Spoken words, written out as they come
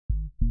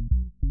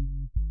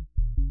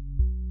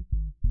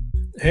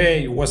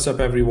Hey, what's up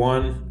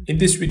everyone? In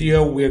this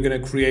video, we are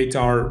going to create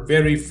our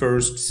very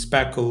first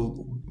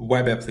Speckle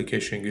web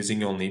application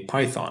using only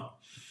Python.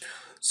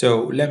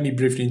 So let me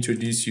briefly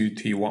introduce you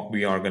to what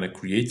we are going to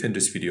create in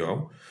this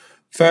video.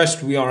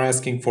 First, we are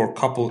asking for a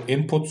couple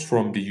inputs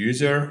from the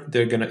user.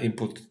 They're going to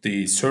input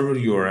the server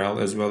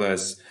URL as well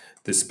as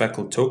the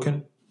Speckle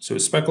token. So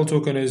Speckle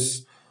token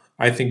is,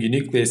 I think,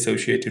 uniquely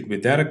associated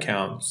with that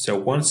account. So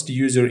once the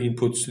user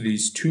inputs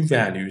these two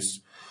values,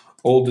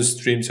 all the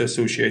streams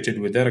associated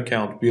with that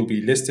account will be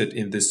listed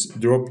in this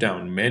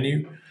drop-down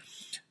menu.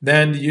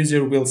 Then the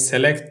user will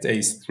select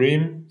a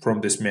stream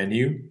from this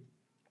menu.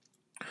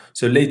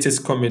 So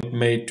latest commit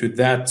made to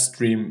that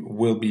stream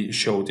will be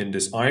showed in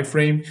this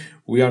iframe.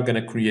 We are going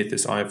to create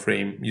this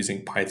iframe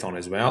using Python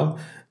as well.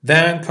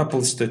 Then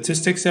couple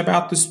statistics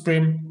about the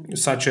stream,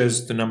 such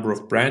as the number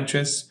of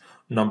branches,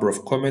 number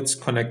of commits,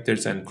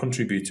 connectors, and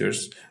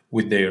contributors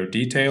with their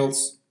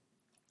details.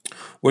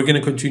 We're going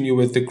to continue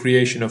with the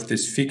creation of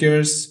these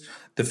figures.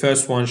 The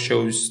first one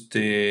shows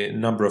the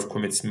number of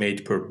commits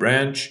made per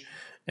branch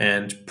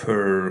and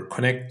per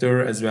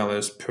connector as well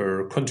as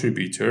per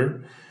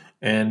contributor.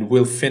 And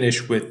we'll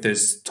finish with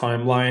this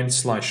timeline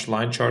 /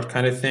 line chart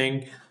kind of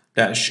thing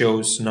that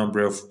shows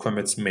number of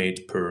commits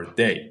made per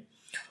day.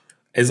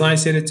 As I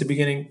said at the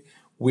beginning,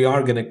 we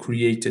are going to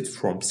create it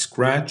from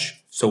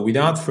scratch. So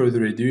without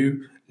further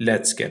ado,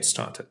 let's get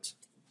started.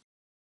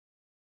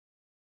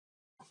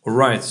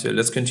 Alright, so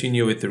let's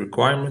continue with the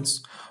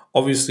requirements.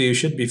 Obviously, you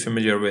should be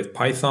familiar with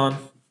Python.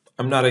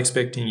 I'm not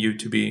expecting you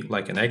to be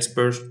like an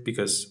expert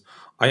because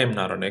I am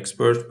not an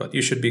expert, but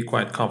you should be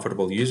quite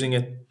comfortable using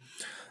it.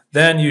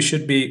 Then you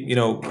should be,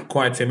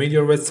 quite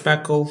familiar with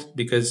Speckle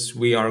because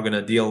we are going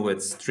to deal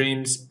with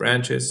streams,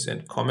 branches,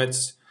 and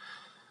commits.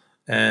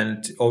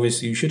 And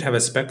obviously, you should have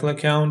a Speckle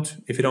account.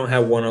 If you don't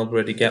have one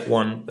already, get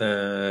one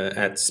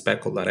at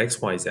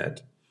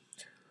speckle.xyz.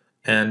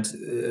 And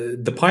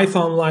the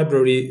Python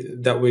library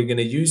that we're going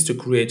to use to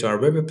create our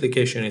web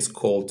application is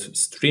called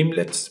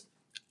Streamlit.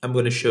 I'm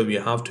going to show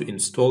you how to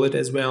install it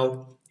as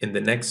well in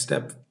the next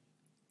step.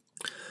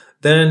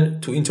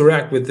 Then to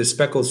interact with the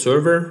Speckle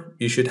server,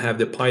 you should have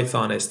the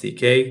Python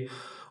SDK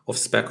of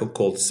Speckle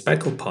called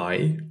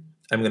SpecklePy.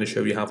 I'm going to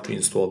show you how to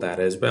install that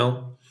as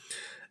well.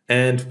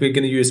 And we're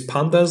going to use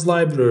Pandas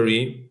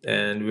library,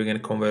 and we're going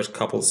to convert a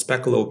couple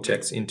Speckle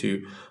objects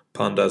into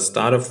Pandas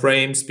data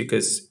frames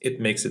because it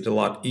makes it a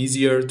lot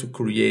easier to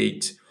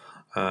create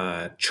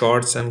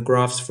charts and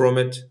graphs from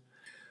it.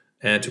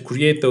 And to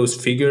create those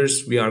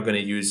figures, we are going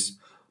to use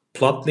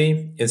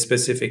Plotly, in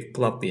specific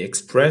Plotly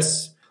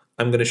Express.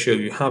 I'm going to show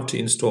you how to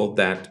install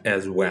that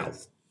as well.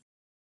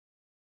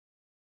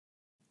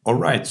 All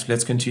right,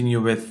 let's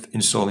continue with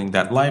installing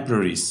that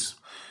libraries.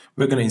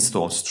 We're going to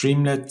install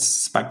Streamlit,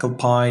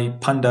 SpecklePy,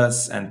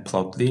 Pandas, and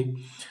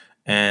Plotly,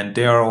 and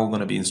they are all going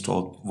to be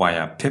installed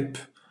via pip.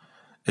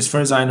 As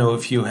far as I know,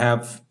 if you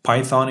have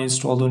Python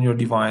installed on your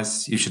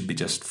device, you should be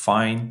just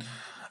fine.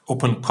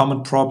 Open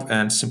command prompt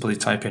and simply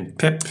type in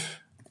pip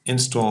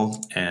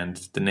install and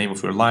the name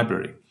of your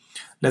library.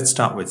 Let's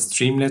start with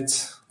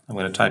Streamlit. I'm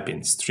going to type in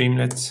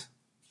Streamlit.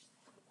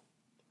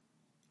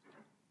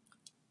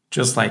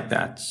 Just like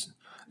that.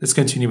 Let's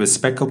continue with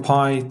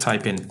SpecklePy.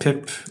 Type in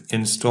pip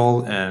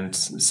install and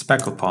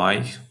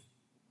SpecklePy.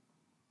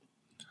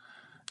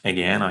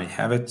 Again, I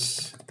have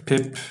it.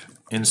 Pip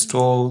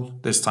install,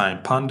 this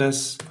time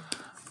pandas.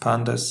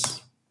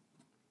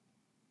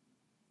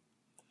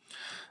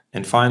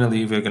 And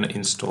finally, we're going to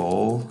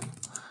install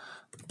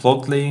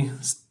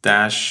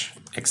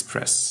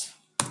Plotly-Express.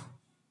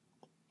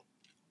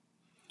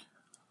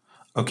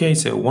 Okay,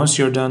 so once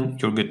you're done,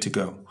 you're good to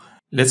go.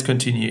 Let's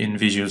continue in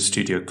Visual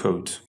Studio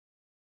Code.